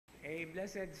A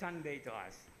blessed Sunday to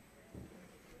us.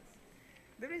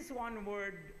 There is one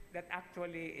word that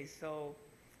actually is so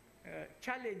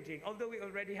challenging, although we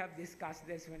already have discussed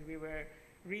this when we were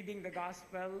reading the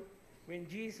gospel, when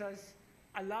Jesus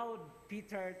allowed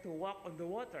Peter to walk on the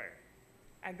water.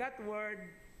 And that word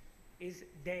is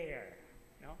dare.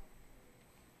 No?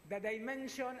 The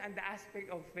dimension and the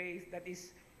aspect of faith that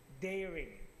is daring.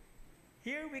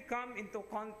 Here we come into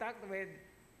contact with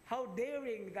how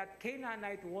daring that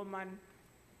Canaanite woman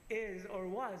is or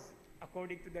was,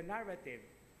 according to the narrative.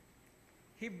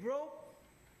 He broke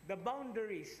the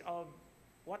boundaries of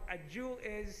what a Jew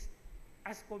is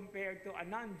as compared to a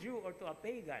non-Jew or to a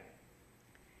pagan.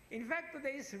 In fact,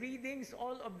 today's readings,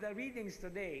 all of the readings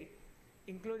today,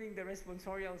 including the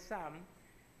responsorial psalm,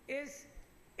 is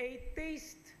a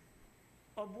taste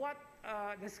of what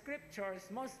the scriptures,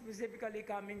 most specifically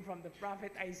coming from the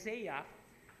prophet Isaiah,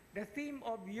 the theme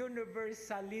of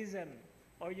universalism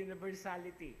or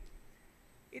universality.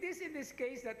 It is in this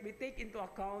case that we take into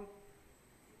account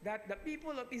that the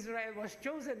people of Israel was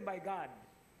chosen by God,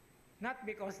 not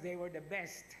because they were the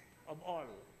best of all,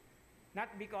 not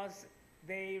because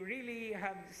they really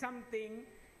have something,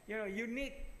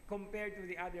 unique compared to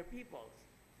the other peoples.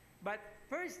 But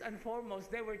first and foremost,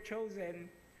 they were chosen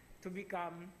to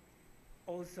become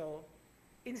also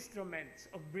instruments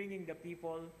of bringing the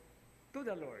people to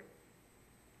the Lord.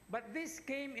 But this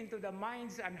came into the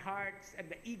minds and hearts and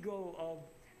the ego of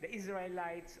the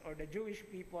Israelites or the Jewish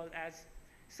people as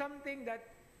something that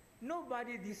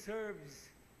nobody deserves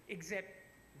except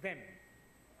them.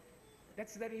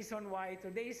 That's the reason why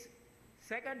today's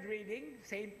second reading,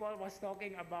 St. Paul was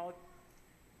talking about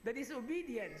the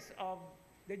disobedience of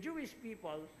the Jewish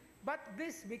people, but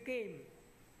this became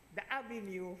the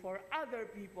avenue for other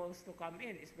peoples to come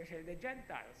in, especially the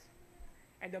Gentiles.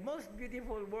 And the most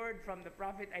beautiful word from the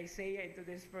prophet Isaiah into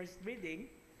this first reading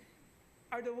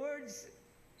are the words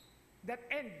that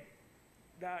end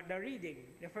the reading,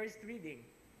 the first reading,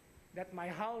 that my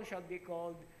house shall be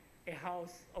called a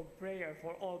house of prayer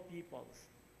for all peoples.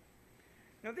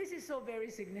 Now this is so very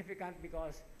significant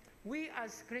because we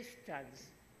as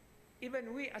Christians,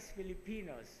 even we as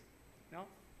Filipinos,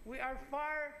 we are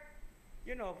far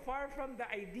from the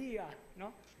idea,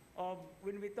 of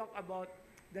when we talk about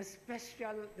the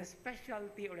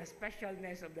specialty or the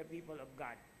specialness of the people of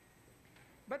God.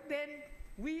 But then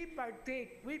we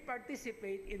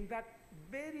participate in that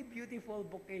very beautiful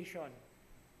vocation.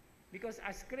 Because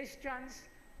as Christians,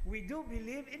 we do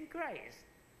believe in Christ.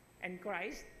 And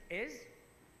Christ is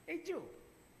a Jew.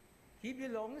 He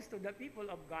belongs to the people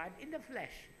of God in the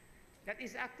flesh. That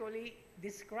is actually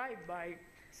described by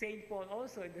St. Paul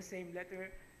also in the same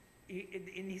letter,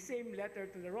 in his same letter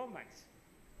to the Romans.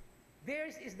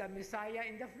 Theirs is the Messiah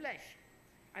in the flesh.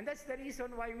 And that's the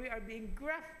reason why we are being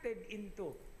grafted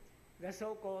into the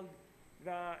so-called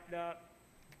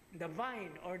the vine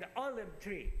or the olive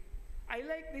tree. I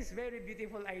like this very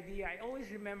beautiful idea. I always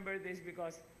remember this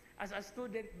because as a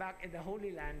student back in the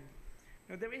Holy Land,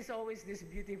 there is always this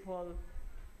beautiful,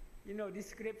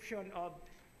 description of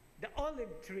the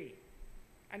olive tree.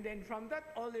 And then from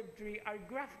that olive tree are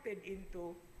grafted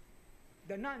into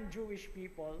the non-Jewish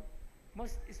people,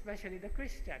 most especially the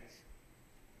Christians.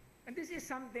 And this is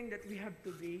something that we have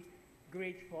to be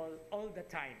grateful all the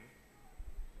time.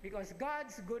 Because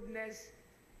God's goodness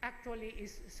actually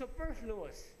is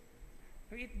superfluous.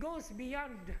 It goes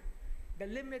beyond the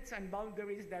limits and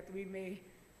boundaries that we may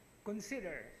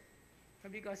consider.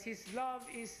 Because His love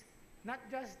is not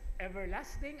just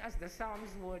everlasting, as the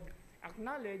Psalms would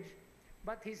acknowledge,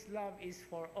 but His love is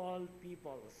for all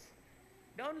peoples.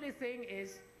 The only thing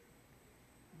is,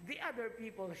 the other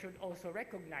people should also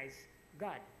recognize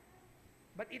God.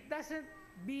 But it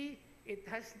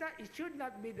should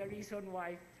not be the reason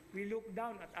why we look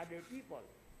down at other people.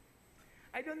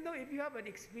 I don't know if you have an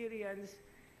experience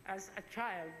as a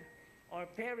child or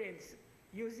parents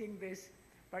using this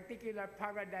particular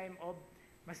paradigm of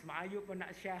mas maayo po na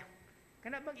siya.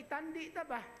 Kana bang itandi ta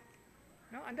ba?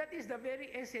 No? And that is the very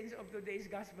essence of today's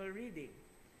gospel reading.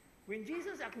 When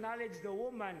Jesus acknowledged the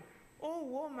woman, "Oh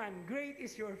woman, great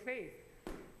is your faith."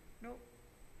 No?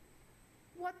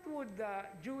 What would the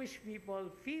Jewish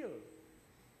people feel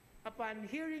upon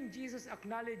hearing Jesus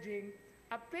acknowledging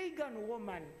a pagan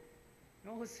woman,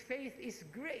 whose faith is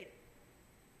great?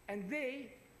 And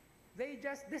they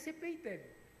just dissipated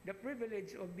the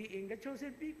privilege of being the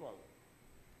chosen people.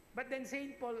 But then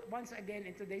St. Paul, once again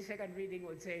in today's second reading,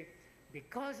 would say,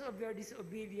 because of their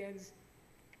disobedience,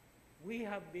 we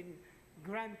have been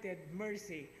granted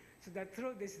mercy, so that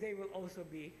through this they will also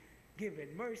be given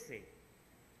mercy.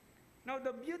 Now,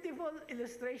 the beautiful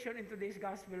illustration in today's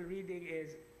gospel reading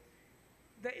is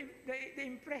the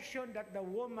impression that the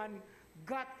woman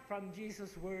got from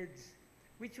Jesus' words,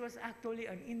 which was actually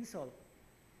an insult.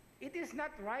 It is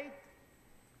not right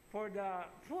for the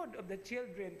food of the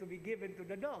children to be given to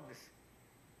the dogs.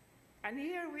 And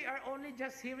here we are only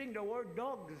just hearing the word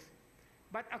dogs.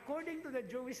 But according to the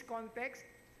Jewish context,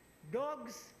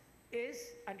 dogs is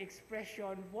an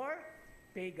expression for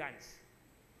pagans,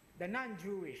 the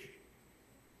non-Jewish.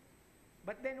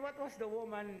 But then what was the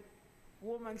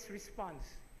woman's response?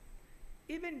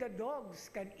 Even the dogs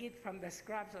can eat from the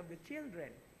scraps of the children.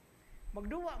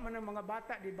 Magduwa man ang mga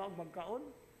bata, di ba, magkaon?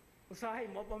 Usahay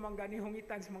mo pa man gani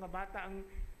hungitan sa mga bata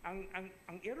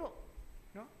ang iro.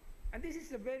 No? And this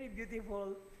is a very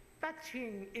beautiful,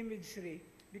 touching imagery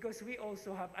because we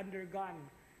also have undergone,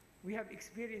 we have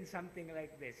experienced something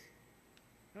like this.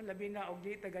 No? Labi na og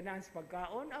di taganan sa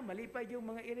pagkaon, malipay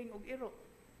yung mga iring og iro.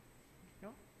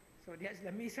 No? So diya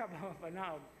lamisa ba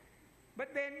mapanaog.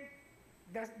 But then,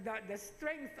 the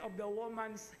strength of the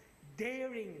woman's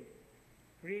daring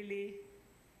really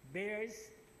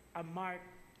bears a mark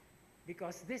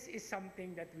because this is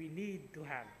something that we need to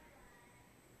have.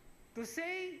 To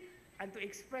say and to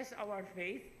express our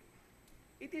faith,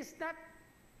 it is not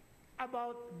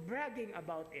about bragging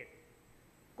about it.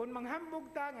 Kung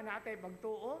manghambog ta nga naatay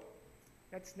pagtuo,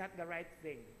 that's not the right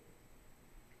thing.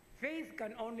 Faith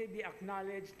can only be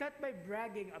acknowledged not by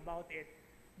bragging about it,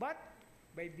 but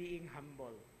by being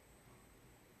humble.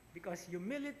 Because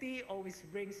humility always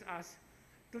brings us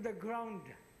to the ground.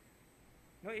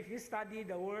 Now, if you study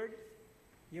the word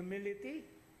humility,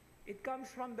 it comes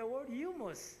from the word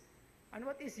humus. And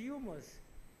what is humus?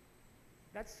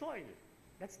 That's soil.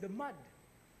 That's the mud.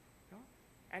 No?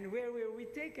 And where were we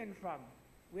taken from?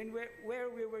 Where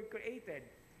we were created,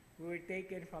 we were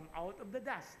taken from out of the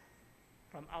dust,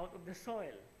 from out of the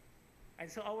soil. And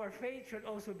so our faith should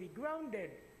also be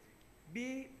grounded,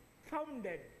 be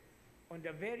founded on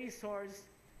the very source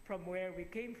from where we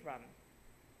came from.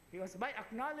 Because by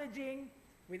acknowledging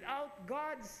without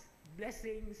God's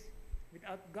blessings,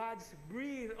 without God's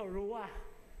breathe or ruah,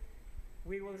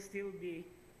 we will still be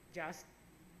just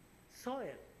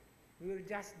soil. We will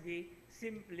just be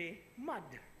simply mud.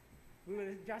 We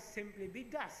will just simply be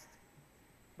dust.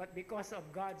 But because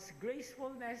of God's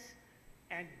gracefulness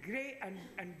and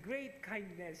great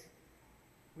kindness,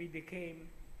 we became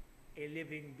a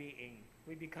living being.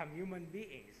 We become human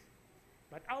beings.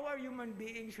 But our human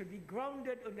being should be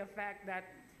grounded on the fact that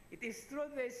it is through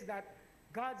this that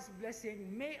God's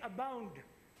blessing may abound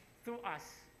through us.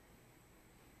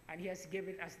 And He has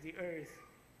given us the earth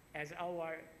as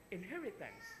our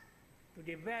inheritance to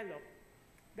develop.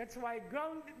 That's why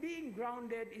being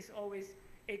grounded is always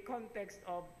a context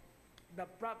of the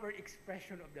proper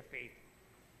expression of the faith.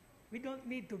 We don't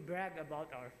need to brag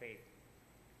about our faith.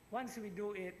 Once we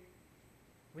do it,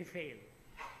 we fail,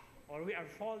 or we are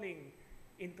falling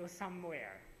into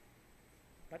somewhere.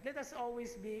 But let us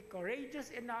always be courageous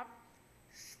enough,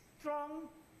 strong,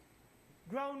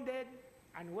 grounded,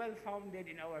 and well-founded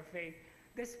in our faith,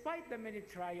 despite the many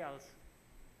trials.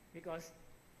 Because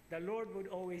the Lord would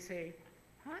always say,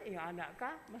 ingana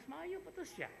ka, mas maayo pa to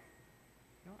siya.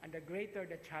 No? And the greater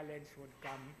the challenge would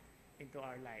come into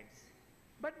our lives.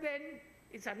 But then,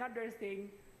 it's another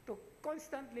thing to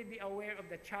constantly be aware of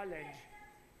the challenge,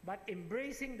 but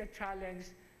embracing the challenge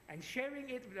and sharing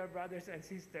it with our brothers and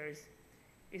sisters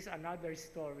is another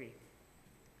story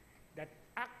that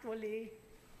actually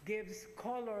gives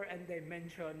color and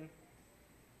dimension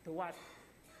to what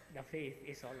the faith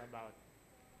is all about,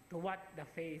 to what the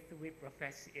faith we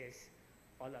profess is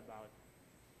all about,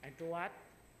 and to what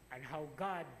and how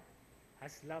God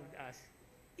has loved us,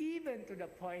 even to the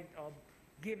point of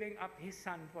giving up His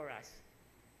Son for us,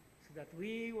 so that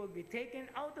we will be taken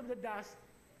out of the dust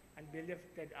and be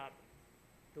lifted up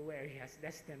to where He has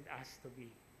destined us to be,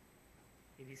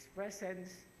 in His presence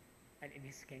and in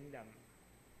His kingdom.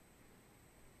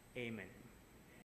 Amen.